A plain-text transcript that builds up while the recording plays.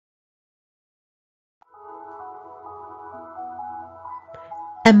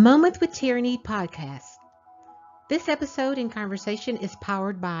A Moment with Tyranny podcast. This episode in conversation is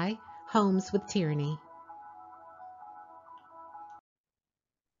powered by Homes with Tyranny.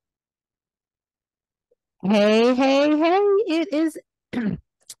 Hey, hey, hey. It is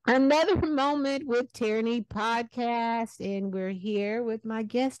another Moment with Tyranny podcast, and we're here with my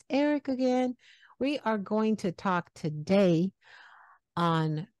guest, Eric, again. We are going to talk today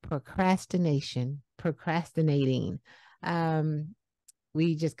on procrastinating.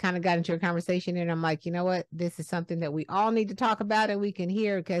 We just kind of got into a conversation, and I'm like, you know what? This is something that we all need to talk about and we can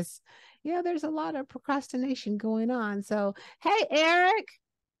hear because, there's a lot of procrastination going on. So, hey, Eric.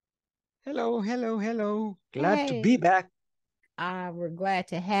 Hello. Glad to be Hey. back. We're glad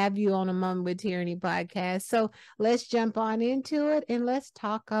to have you on a Moment with Tyranny podcast. So let's jump on into it and let's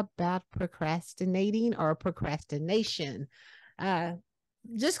talk about procrastinating or procrastination.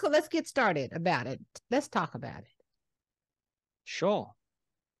 Let's get started about it. Let's talk about it. Sure.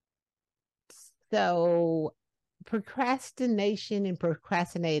 So, procrastination and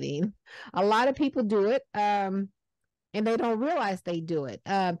procrastinating, a lot of people do it, and they don't realize they do it.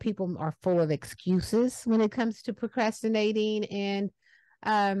 People are full of excuses when it comes to procrastinating, and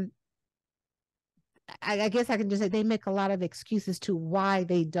um, I guess I can just say they make a lot of excuses to why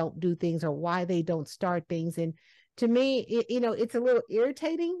they don't do things or why they don't start things. And to me, it's a little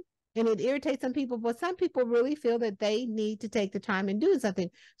irritating, and it irritates some people, but some people really feel that they need to take the time and do something.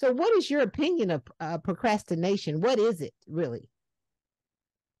 So what is your opinion of procrastination? What is it really?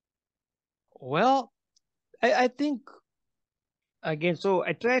 Well, I think again, so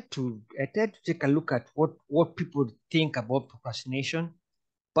I try to take a look at what people think about procrastination.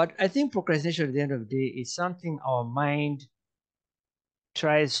 But I think procrastination at the end of the day is something our mind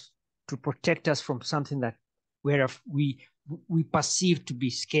tries to protect us from something that where we perceive to be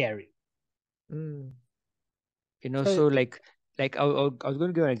scary. Mm. So So, I was going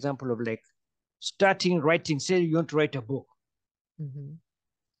to give an example of like starting writing. Say you want to write a book. mhm.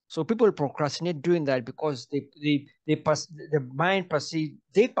 So people procrastinate doing that because the mind perceive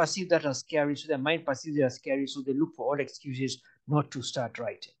that as scary, so their mind perceives it as scary, so they look for all excuses not to start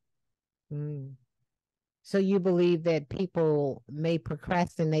writing. Mm. So you believe that people may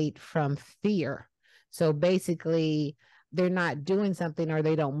procrastinate from fear. So basically, they're not doing something or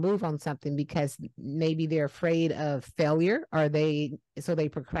they don't move on something because maybe they're afraid of failure, or they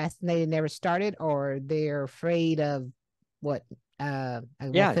procrastinate and never started, or they're afraid of what Yeah,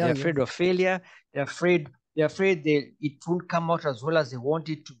 they're failure. afraid of failure. They're afraid it won't come out as well as they want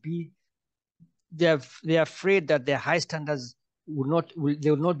it to be. They're afraid that their high standards they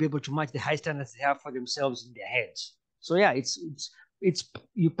will not be able to match the high standards they have for themselves in their heads. So yeah, it's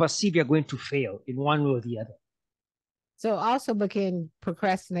you perceive you're going to fail in one way or the other. So also, but can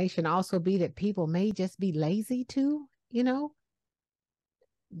procrastination also be that people may just be lazy too?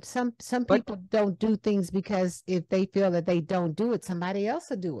 Some But people don't do things because if they feel that they don't do it, somebody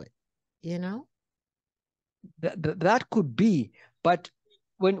else will do it, you know? that could be. But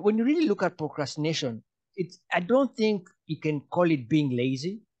when you really look at procrastination, I don't think you can call it being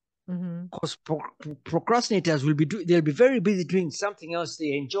lazy, Mm-hmm. because procrastinators they'll be very busy doing something else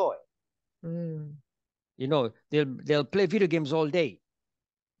they enjoy. Mm. They'll play video games all day,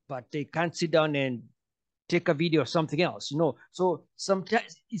 but they can't sit down and take a video or something else. So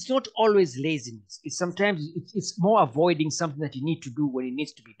sometimes it's not always laziness. It's more avoiding something that you need to do when it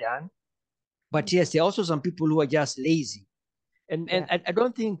needs to be done. But yes, there are also some people who are just lazy. And Yeah. I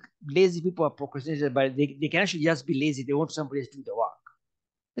don't think lazy people are procrastinators, but they can actually just be lazy. They want somebody else to do the work.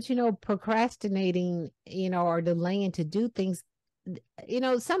 But procrastinating, or delaying to do things,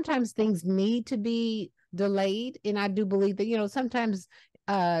 sometimes things need to be delayed. And I do believe that, sometimes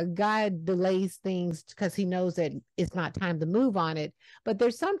God delays things because he knows that it's not time to move on it. But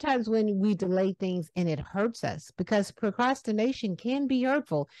there's sometimes when we delay things and it hurts us, because procrastination can be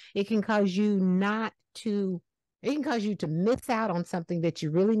hurtful. It can cause you not to it can cause you to miss out on something that you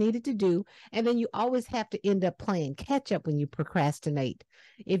really needed to do. And then you always have to end up playing catch up when you procrastinate.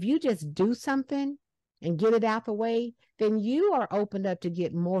 If you just do something and get it out the way, then you are opened up to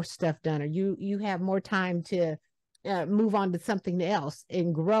get more stuff done, or you have more time to move on to something else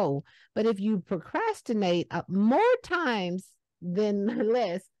and grow. But if you procrastinate more times than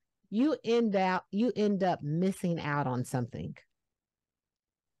less, you end up missing out on something.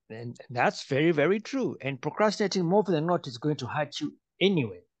 And that's very, very true. And procrastinating more than not is going to hurt you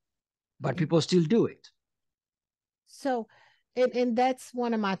anyway. But Yeah. people still do it. So, and that's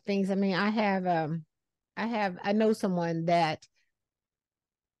one of my things. I mean, I know someone that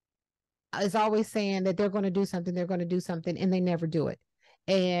is always saying that they're going to do something, and they never do it.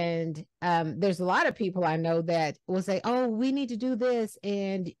 And there's a lot of people I know that will say, oh, we need to do this,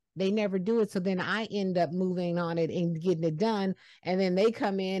 and they never do it. So then I end up moving on it and getting it done. And then they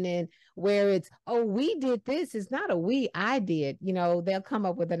come in, and where it's, oh, we did this. It's not a we, I did. They'll come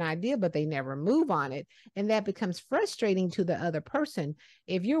up with an idea, but they never move on it. And that becomes frustrating to the other person.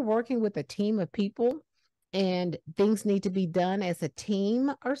 If you're working with a team of people and things need to be done as a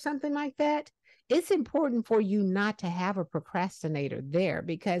team or something like that, it's important for you not to have a procrastinator there,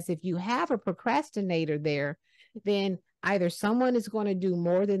 because if you have a procrastinator there, then either someone is going to do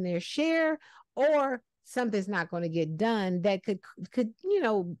more than their share, or something's not going to get done that could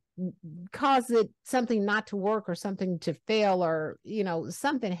cause something not to work, or something to fail, or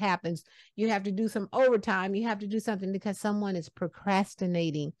something happens. You have to do some overtime, you have to do something because someone is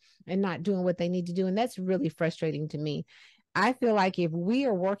procrastinating and not doing what they need to do, and that's really frustrating to me. I feel like if we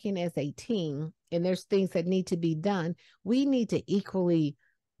are working as a team and there's things that need to be done, we need to equally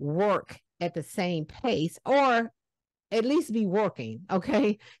work at the same pace, or at least be working,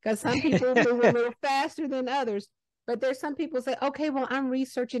 okay? Because some people move a little faster than others, but there's some people say, okay, well, I'm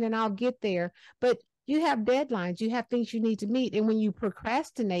researching and I'll get there. But you have deadlines, you have things you need to meet. And when you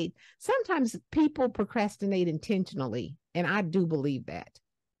procrastinate, sometimes people procrastinate intentionally. And I do believe that.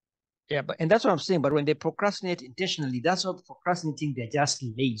 Yeah, and that's what I'm saying. But when they procrastinate intentionally, that's not procrastinating, they're just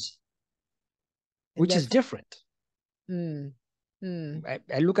lazy, which is different.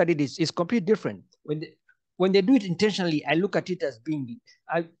 I look at it, it's completely different. When they do it intentionally, I look at it as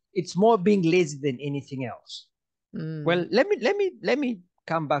it's more being lazy than anything else. Well, let me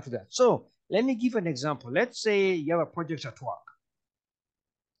come back to that. So let me give an example. Let's say you have a project at work.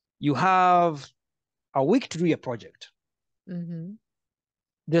 You have a week to do your project.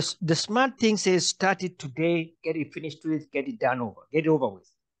 The smart thing says start it today, get it finished today, get it over with.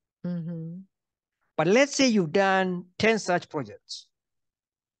 But let's say you've done 10 such projects,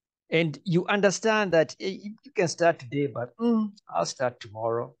 and you understand that you can start today, but I'll start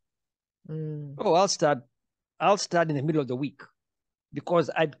tomorrow. Oh, I'll start in the middle of the week because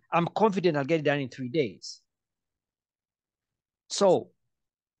I'm confident I'll get it done in 3 days. So,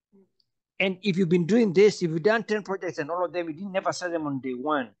 and if you've been doing this, if you've done 10 projects and all of them, you didn't never start them on day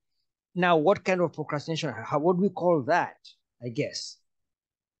one. Now, what kind of procrastination? What do we call that? I guess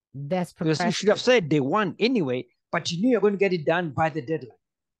that's procrastination. You should have said day one anyway, but you knew you're going to get it done by the deadline.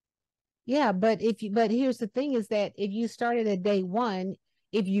 Yeah, but here's the thing: is that if you started at day one,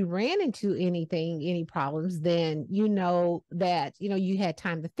 if you ran into any problems, then you know that you had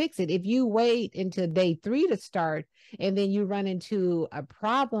time to fix it. If you wait until day 3 to start, and then you run into a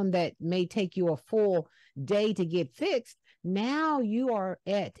problem that may take you a full day to get fixed, now you are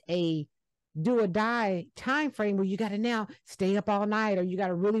at a do or die time frame where you got to now stay up all night, or you got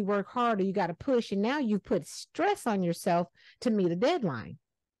to really work hard, or you got to push, and now you put stress on yourself to meet a deadline.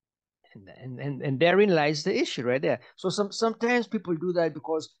 And therein lies the issue right there. So sometimes people do that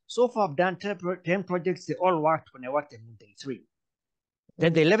because so far I've done 10 projects, they all worked when I worked on day 3.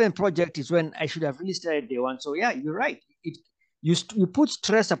 Then the 11th project is when I should have really started day 1. So yeah, you're right. You put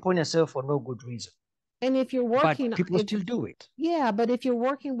stress upon yourself for no good reason. And if you're working, but people still do it. Yeah, but if you're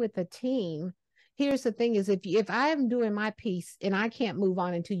working with a team, here's the thing: is if I'm doing my piece and I can't move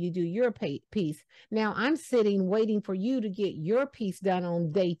on until you do your piece, now I'm sitting waiting for you to get your piece done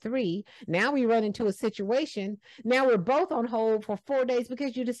on day 3. Now we run into a situation. Now we're both on hold for 4 days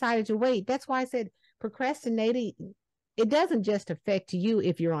because you decided to wait. That's why I said procrastinating, it doesn't just affect you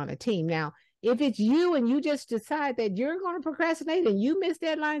if you're on a team. Now, if it's you and you just decide that you're going to procrastinate and you miss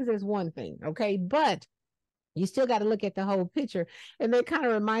deadlines, there's one thing, okay? But you still got to look at the whole picture. And that kind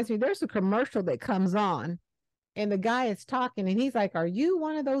of reminds me, there's a commercial that comes on, and the guy is talking, and he's like, are you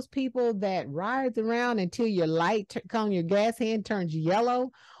one of those people that rides around until your light on your gas hand turns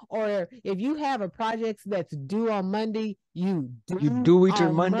yellow? Or if you have a project that's due on Monday, you do it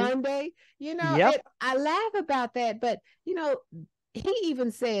on Monday? Yep. I laugh about that, but he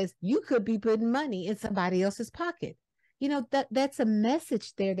even says you could be putting money in somebody else's pocket. That's a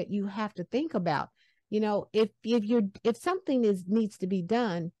message there that you have to think about. If something needs to be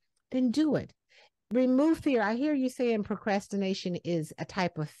done, then do it. Remove fear. I hear you saying procrastination is a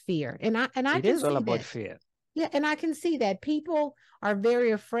type of fear, and I it is all about fear. Yeah, and I can see that people are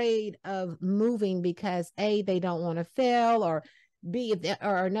very afraid of moving because A, they don't want to fail, or B, if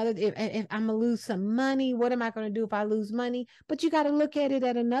I'm gonna lose some money, what am I going to do if I lose money? But you got to look at it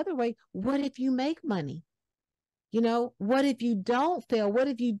at another way. What if you make money? What if you don't fail? What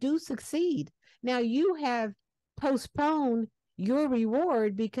if you do succeed? Now you have postponed your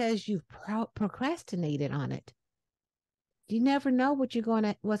reward because you've procrastinated on it. You never know what's going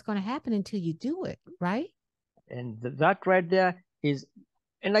to happen until you do it, right? And that right there is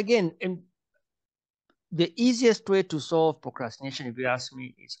And again, and the easiest way to solve procrastination, if you ask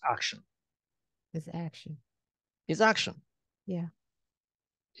me, is action. It's action. It's action. Yeah.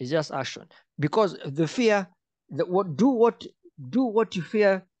 It's just action. Because the fear, that what you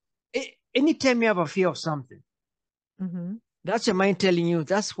fear. Anytime you have a fear of something, Mm-hmm. that's your mind telling you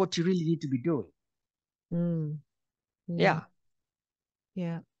that's what you really need to be doing. Yeah.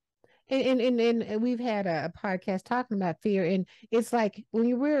 Yeah. Yeah. And we've had a podcast talking about fear, and it's like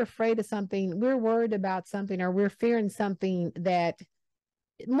when we're afraid of something, we're worried about something, or we're fearing something that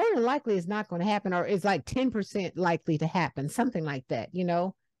more than likely is not going to happen, or is like 10% likely to happen, something like that,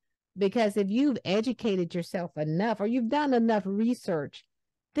 because if you've educated yourself enough, or you've done enough research,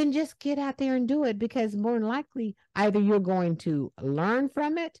 then just get out there and do it, because more than likely either you're going to learn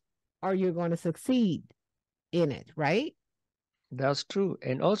from it or you're going to succeed in it, right? That's true.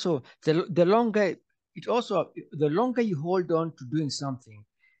 And also the longer the longer you hold on to doing something,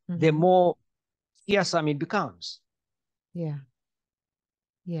 the Mm-hmm. more fearsome it becomes. Yeah.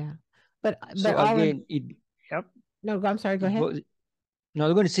 Yeah. But So all in, again, it yep, no, I'm sorry, go it ahead. boils. Now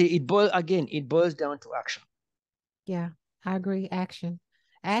I'm going to say it boils down to action. Yeah, I agree. Action.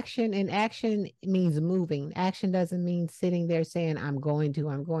 Action, and action means moving. Action doesn't mean sitting there saying, I'm going to.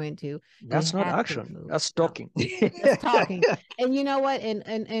 You That's not have to action. move. That's No, talking. that's talking. And you know what?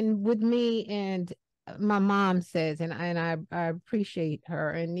 And with me, and my mom says, and I appreciate her,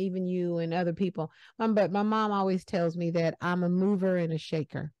 and even you and other people. But my mom always tells me that I'm a mover and a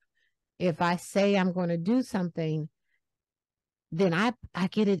shaker. If I say I'm going to do something, then I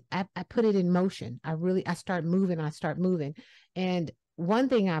get it, I put it in motion. I start moving. And one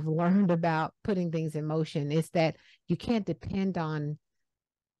thing I've learned about putting things in motion is that you can't depend on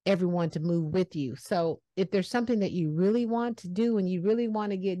everyone to move with you. So if there's something that you really want to do and you really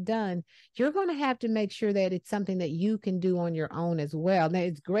want to get done, you're going to have to make sure that it's something that you can do on your own as well. Now,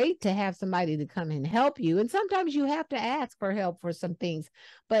 it's great to have somebody to come and help you, and sometimes you have to ask for help for some things.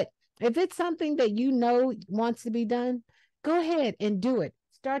 But if it's something that wants to be done, go ahead and do it.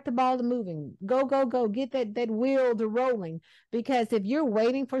 Start the ball to moving. Go, go, go. Get that wheel to rolling. Because if you're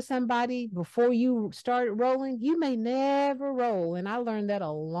waiting for somebody before you start rolling, you may never roll. And I learned that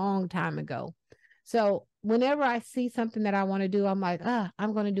a long time ago. So whenever I see something that I want to do, I'm like,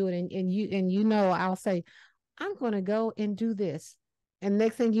 I'm going to do it. And I'll say, I'm going to go and do this. And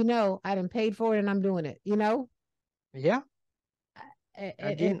next thing you know, I done paid for it and I'm doing it. Yeah. And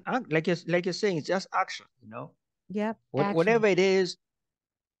Again, like you're saying, it's just action. yep, Whatever action. it is,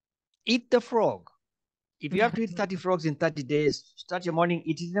 eat the frog. If you have to eat 30 Yeah. frogs in 30 days, start your morning,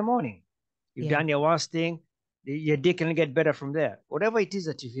 eat it in the morning. You've done your worst thing, your day can get better from there. Whatever it is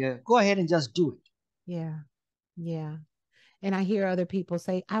that you hear, go ahead and just do it. Yeah. Yeah. And I hear other people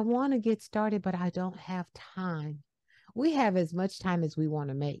say, I want to get started, but I don't have time. We have as much time as we want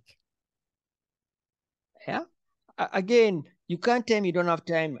to make. Yeah. Again, you can't tell me you don't have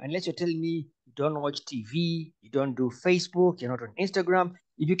time unless you're telling me you don't watch TV, you don't do Facebook, you're not on Instagram.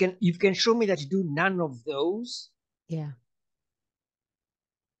 If you can show me that you do none of those, Yeah.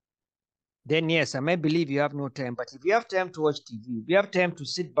 then yes, I might believe you have no time. But if you have time to watch TV, if you have time to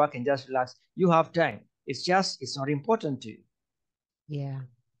sit back and just relax, you have time. It's not important to you. Yeah.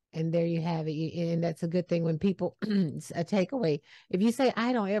 And there you have it. And that's a good thing when people, it's a takeaway. If you say,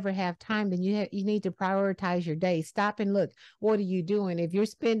 I don't ever have time, then you need to prioritize your day. Stop and look, what are you doing? If you're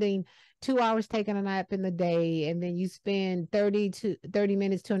spending 2 hours taking a nap in the day, and then you spend 30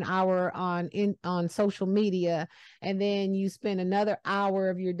 minutes to an hour on social media, and then you spend another hour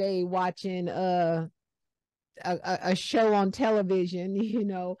of your day watching a show on television, Real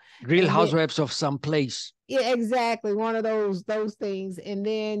and then housewives of some place. yeah, exactly. One of those things. And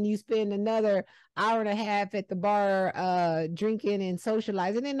then you spend another hour and a half at the bar drinking and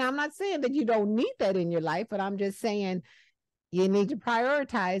socializing. And I'm not saying that you don't need that in your life, but I'm just saying you need to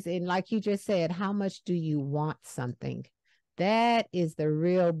prioritize. And like you just said, how much do you want something? That is the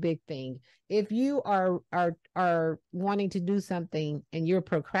real big thing. If you are wanting to do something and you're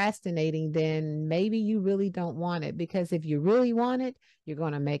procrastinating, then maybe you really don't want it, because if you really want it, you're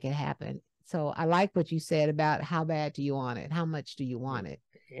going to make it happen. So I like what you said about how bad do you want it? How much do you want it?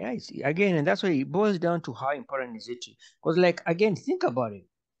 Yeah, again, and that's why it boils down to how important is it. Because, like, again, think about it.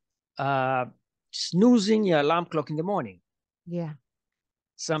 Uh, Snoozing your alarm clock in the morning. Yeah.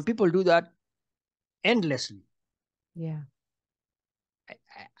 Some people do that endlessly. Yeah.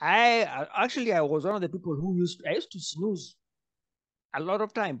 I was one of the people I used to snooze a lot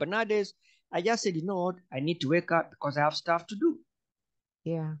of time, but nowadays I just said, you know what, I need to wake up because I have stuff to do.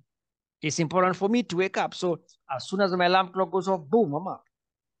 Yeah. It's important for me to wake up. So as soon as my alarm clock goes off, boom, I'm up.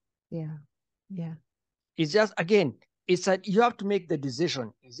 Yeah. Yeah. It's just again, it's that you have to make the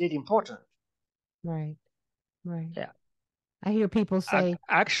decision. Is it important? Right. Right. Yeah. I hear people say,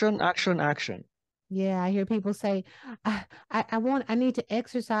 Action, action, action. yeah, I hear people say, I need to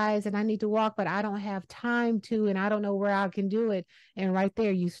exercise and I need to walk, but I don't have time to, and I don't know where I can do it. And right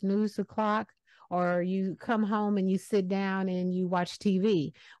there, you snooze the clock, or you come home and you sit down and you watch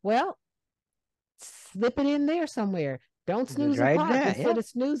TV. Well, slip it in there somewhere. Don't snooze the Right clock. there. Instead Yeah. of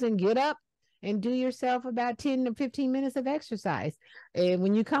snoozing, get up and do yourself about 10 to 15 minutes of exercise. And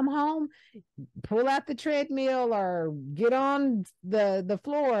when you come home, pull out the treadmill or get on the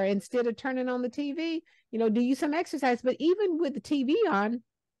floor instead of turning on the TV. Do you some exercise. But even with the TV on,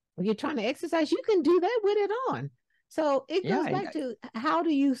 when you're trying to exercise, you can do that with it on. So it Yeah. goes back to, how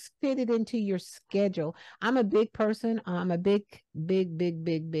do you fit it into your schedule? I'm a big person. I'm a big, big, big,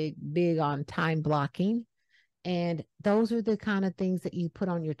 big, big, big on time blocking. And those are the kind of things that you put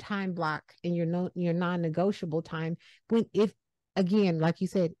on your time block and your non-negotiable time. When, if, again, like you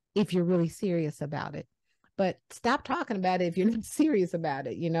said, if you're really serious about it. But stop talking about it if you're not serious about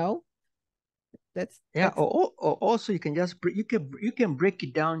it. That's Or also you can just you can break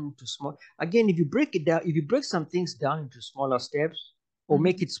it down into small. Again, if you break it down, if you break some things down into smaller steps or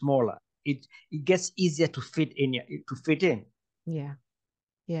make Mhm. it smaller, it gets easier to fit in. To fit in. Yeah.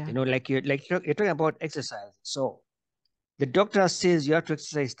 Yeah. You're talking about exercise. So the doctor says you have to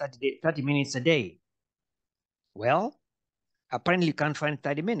exercise 30 minutes a day. Well, apparently you can't find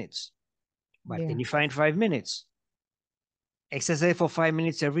 30 minutes, but then Yeah. you find 5 minutes. Exercise for 5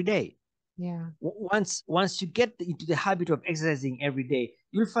 minutes every day. Yeah. Once you get into the habit of exercising every day,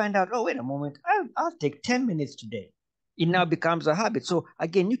 you'll find out, oh, wait a moment, I'll take 10 minutes today. It now becomes a habit. So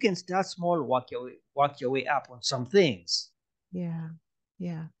again, you can start small, work your way up on some things. Yeah.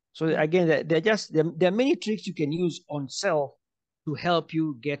 Yeah. So Yeah. again, there are many tricks you can use on self to help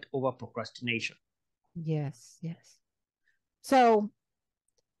you get over procrastination. Yes. Yes. So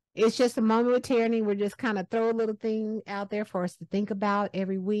it's just a moment with tyranny. We're just kind of throw a little thing out there for us to think about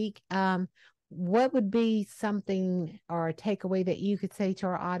every week. What would be something or a takeaway that you could say to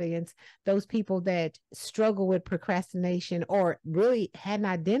our audience, those people that struggle with procrastination or really hadn't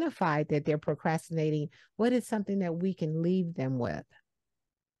identified that they're procrastinating? What is something that we can leave them with?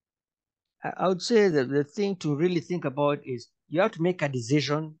 I would say that the thing to really think about is you have to make a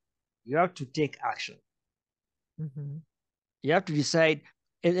decision, you have to take action. Mm-hmm. You have to decide,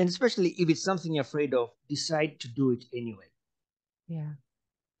 and especially if it's something you're afraid of, decide to do it anyway. Yeah.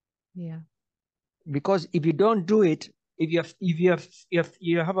 Yeah. Because if you don't do it, if you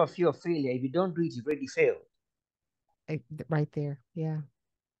have a fear of failure, if you don't do it, you've already failed. Right there. Yeah.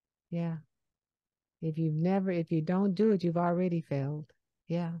 Yeah. If you don't do it, you've already failed.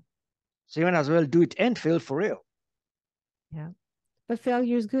 Yeah. So you might as well do it and fail for real. Yeah. But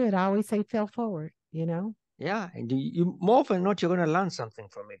failure is good. I always say fail forward. Yeah, and you more often than not, you're going to learn something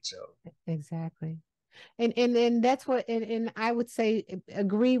from it. So Exactly. And that's what, and I would say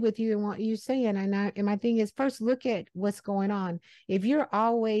agree with you in what you're saying. And my thing is, first look at what's going on. If you're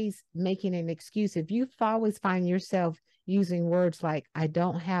always making an excuse, if you always find yourself using words like I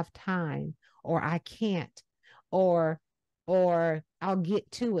don't have time, or I can't, or I'll get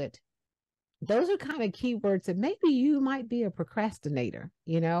to it, those are kind of keywords that maybe you might be a procrastinator.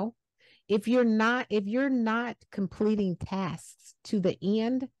 If you're not completing tasks to the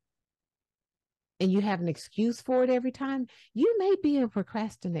end and you have an excuse for it every time, you may be a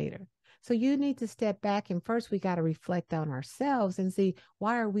procrastinator. So you need to step back, and first we got to reflect on ourselves and see,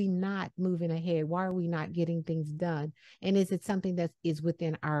 why are we not moving ahead? Why are we not getting things done? And is it something that is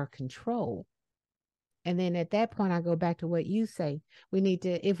within our control? And then at that point, I go back to what you say. We need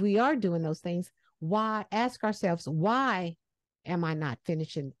to, if we are doing those things, why, ask ourselves, why am I not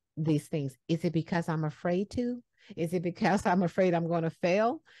finishing these things? Is it because I'm afraid to? Is it because I'm afraid I'm going to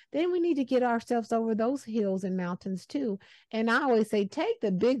fail? Then we need to get ourselves over those hills and mountains too. And I always say, take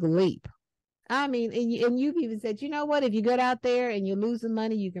the big leap. I mean, and you've even said, you know what? If you get out there and you lose the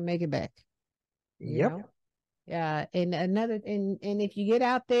money, you can make it back. You yep, know, and if you get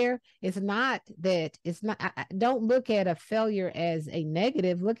out there, it's not, don't look at a failure as a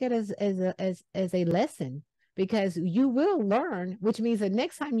negative. Look at it as a lesson, because you will learn, which means the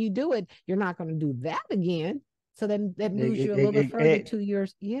next time you do it, you're not going to do that again. So then that moves you a little bit further to your,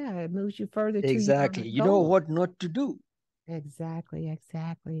 yeah, it moves you further to your exactly. You know goal. what not to do. Exactly,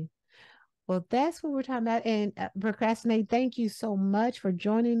 exactly. Well, that's what we're talking about. And procrastinate, thank you so much for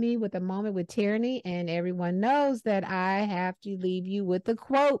joining me with a moment with tyranny. And everyone knows that I have to leave you with a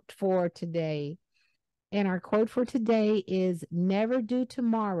quote for today. And our quote for today is, never do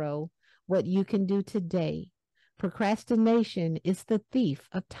tomorrow what you can do today. Procrastination is the thief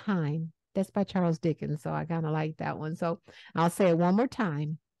of time. That's by Charles Dickens. So I kind of like that one. So I'll say it one more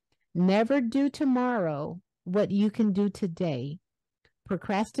time. Never do tomorrow what you can do today.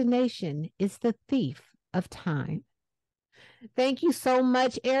 Procrastination is the thief of time. Thank you so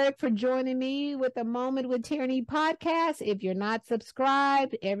much, Eric, for joining me with the Moment with Tyranny podcast. If you're not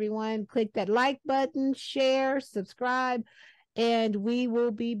subscribed, everyone click that like button, share, subscribe, and we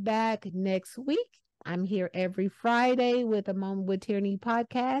will be back next week. I'm here every Friday with a Moment with Tyranny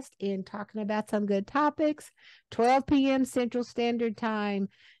podcast and talking about some good topics, 12 p.m. Central Standard Time.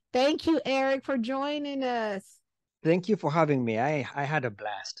 Thank you, Eric, for joining us. Thank you for having me. I had a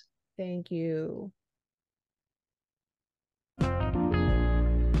blast. Thank you.